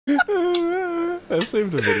I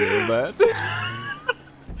saved a video of that.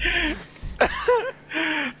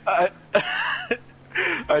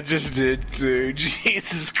 I just did too.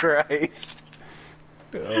 Jesus Christ.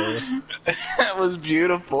 That was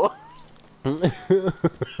beautiful.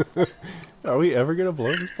 Are we ever gonna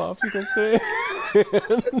blow this popsicle stand?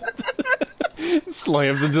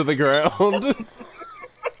 Slams into the ground.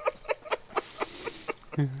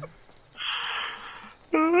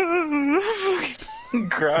 I'm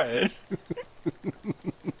crying.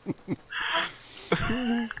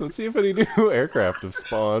 Let's see if any new aircraft have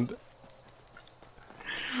spawned.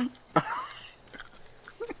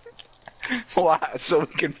 Why? So we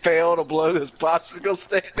can fail to blow this popsicle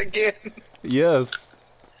stand again? Yes.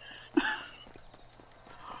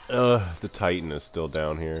 The Titan is still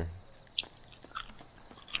down here.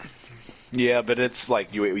 Yeah, but it's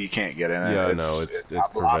like you can't get in it. Yeah, I know. It's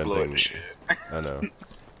preventing. Shit. I know,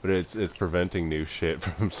 but it's preventing new shit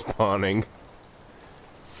from spawning.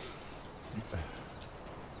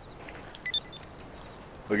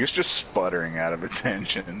 Look, it's just sputtering out of its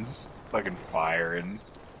engines, fucking firing.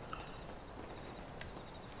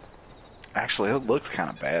 Actually, it looks kind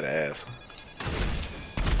of badass.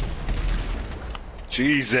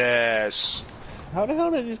 Jesus! How the hell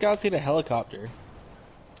did these guys get a helicopter?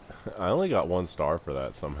 I only got 1 star for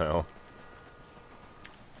that somehow.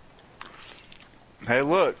 Hey,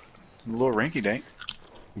 look, a little rinky dink.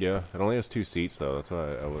 Yeah, it only has 2 seats though. That's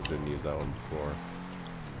why I didn't use that one before.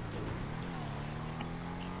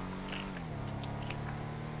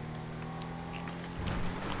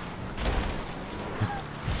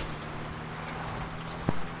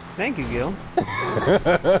 Thank you, Gil.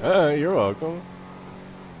 You're welcome.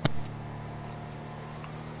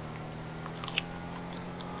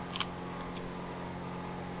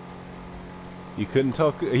 You couldn't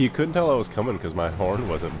tell I was coming because my horn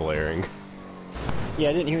wasn't blaring. Yeah,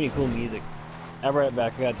 I didn't hear any cool music. I'll be right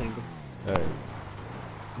back. I gotta tinkle. Alright.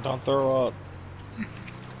 Don't throw up.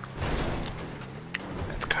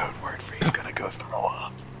 That's code word for he's gonna go throw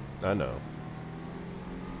up. I know.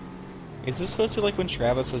 Is this supposed to be like when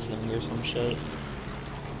Travis was younger or some shit?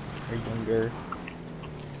 Or younger?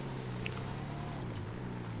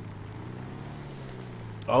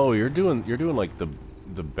 Oh, you're doing like the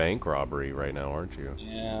bank robbery right now, aren't you?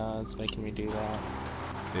 Yeah, it's making me do that.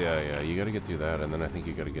 Yeah, you gotta get through that, and then I think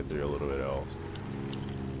you gotta get through a little bit else.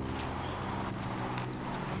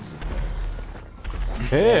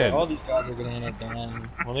 Yeah, Man! all these guys are gonna end up dying.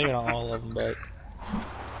 Well, maybe not all of them, but...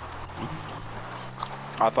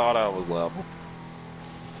 I thought I was level.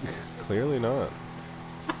 Clearly not.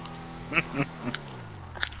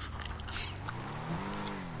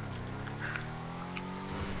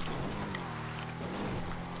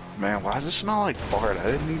 Man, why does it smell like fart?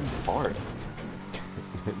 I didn't even fart.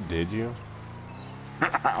 Did you?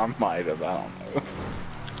 I might have, I don't know.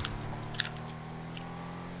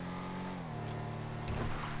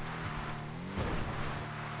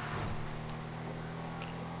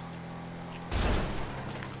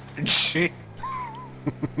 Gee.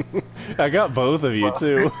 I got both of you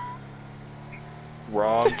too.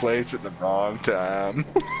 Wrong place at the wrong time.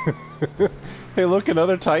 Hey, look,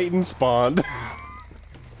 another Titan spawned.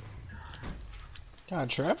 God,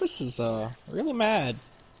 Travis is, really mad.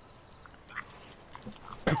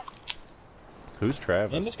 Who's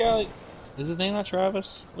Travis? And this guy, like, is his name not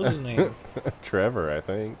Travis? What's his name? Trevor, I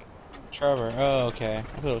think. Trevor. Oh, okay. I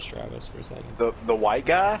thought it was Travis for a second. The white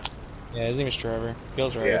guy? Yeah, his name is Trevor.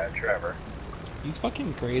 Feels right. Yeah, Trevor. He's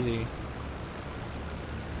fucking crazy.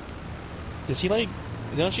 Does he like?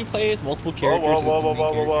 Don't you play as multiple characters?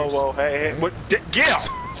 Whoa! Hey! What? Get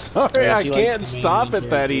out! Sorry, Yeah, I she can't likes the stop main it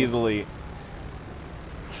that character. eased.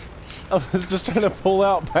 I was just trying to pull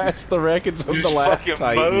out past the wreckage of You the last fucking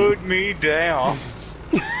Titan. mowed me down.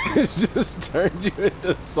 It just turned you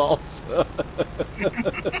into salsa.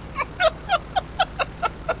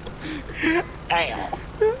 Ow!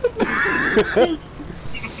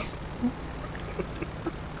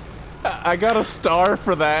 I got a star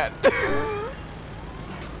for that.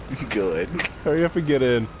 Good. Hurry up and get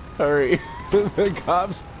in. Hurry. The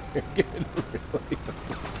cops are getting really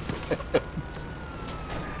upset.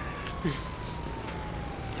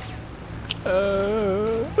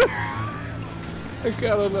 I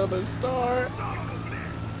got another star.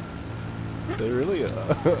 They're really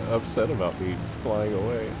upset about me flying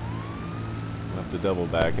away. I'll have to double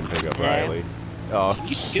back and pick up Yeah. Riley. Oh Can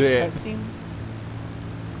you skip shit. cutscenes?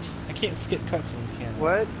 I can't skip cutscenes, can I?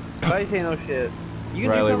 What? Why you say no shit? You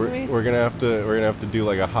can Riley, do something to me? we're gonna have to do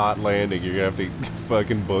like a hot landing. You're gonna have to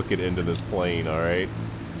fucking book it into this plane, alright?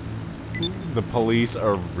 The police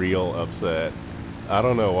are real upset. I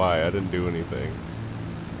don't know why, I didn't do anything.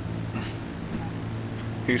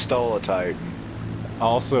 He stole a Titan.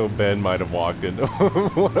 Also, Ben might have walked into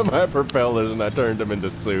one of my propellers and I turned him into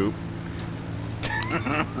soup.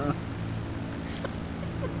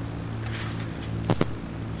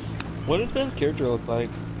 What does Ben's character look like?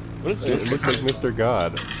 What is It looks like Mr.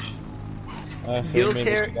 God. Gil's,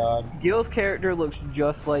 God. Gil's character looks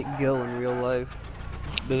just like Gil in real life.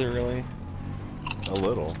 Does it really? A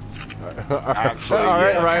little. Actually,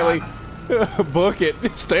 Alright, yeah, Riley. Book it.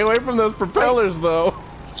 Stay away from those propellers, though.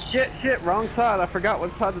 Shit, wrong side. I forgot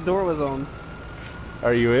what side the door was on.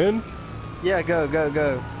 Are you in? Yeah, go.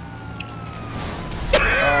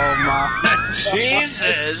 Oh my.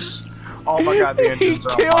 Jesus! Oh my god, the He engines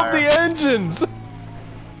are on killed fire. the engines!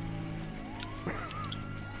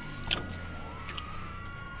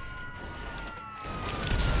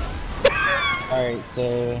 Alright,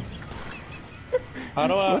 so... How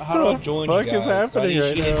do I join you What guys? the fuck is happening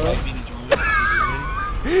right now? Invite me to join?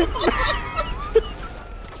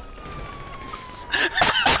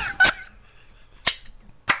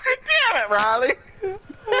 Damn it, Riley!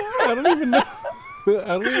 I don't even know. I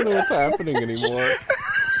don't even know what's happening anymore.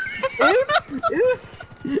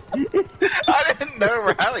 I didn't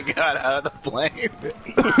know Riley got out of the plane.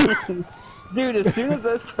 Dude, as soon as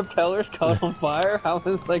those propellers caught on fire, I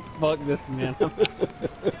was like, fuck this, man.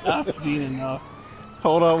 I've seen enough.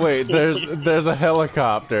 Hold on, wait. There's a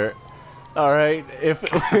helicopter. All right, if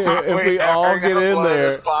we all get in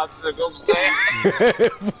there, Popsicle stand.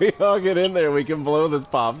 if we all get in there, we can blow this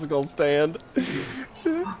popsicle stand.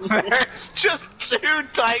 There's just two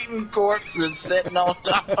Titan corpses sitting on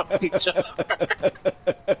top of each other.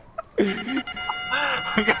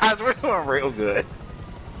 Guys, we're doing real good.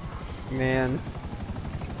 Man.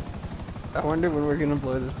 I wonder when we're gonna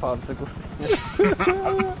blow this popsicle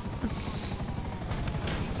stand.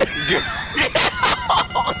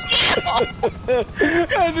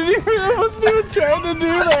 I didn't even know I was trying to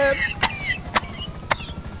do that.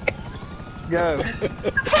 Go.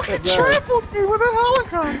 Tripled me with a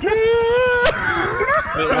helicopter.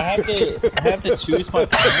 Wait, I have to choose my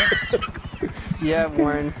parents? Yeah,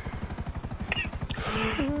 Warren.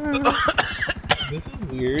 This is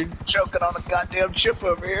weird. Choking on a goddamn chip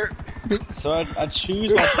over here. So I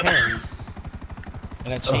choose my parents,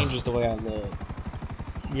 and it changes the way I look.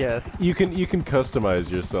 Yes. You can customize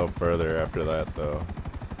yourself further after that, though.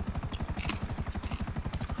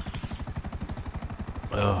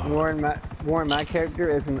 Warren, my character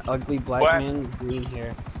is an ugly black What? man with green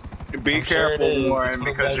hair. Be I'm sure it careful, is. Warren, It's what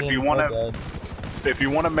because goes if you in want my to, bed. if you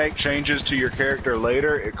want to make changes to your character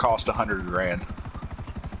later, it costs 100 grand.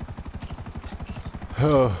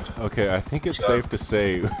 Oh, okay, I think it's safe to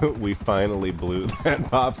say we finally blew that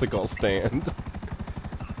popsicle stand.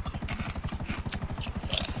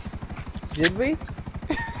 Did we?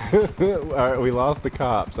 Alright, we lost the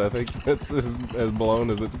cops. I think that's as blown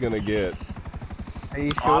as it's gonna get. Are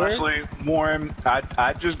you sure? Honestly, Warren,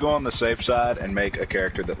 I'd just go on the safe side and make a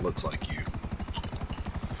character that looks like you.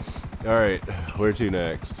 Alright, where to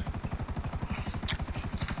next?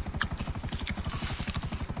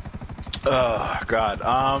 Oh, God.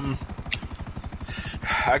 I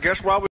guess while we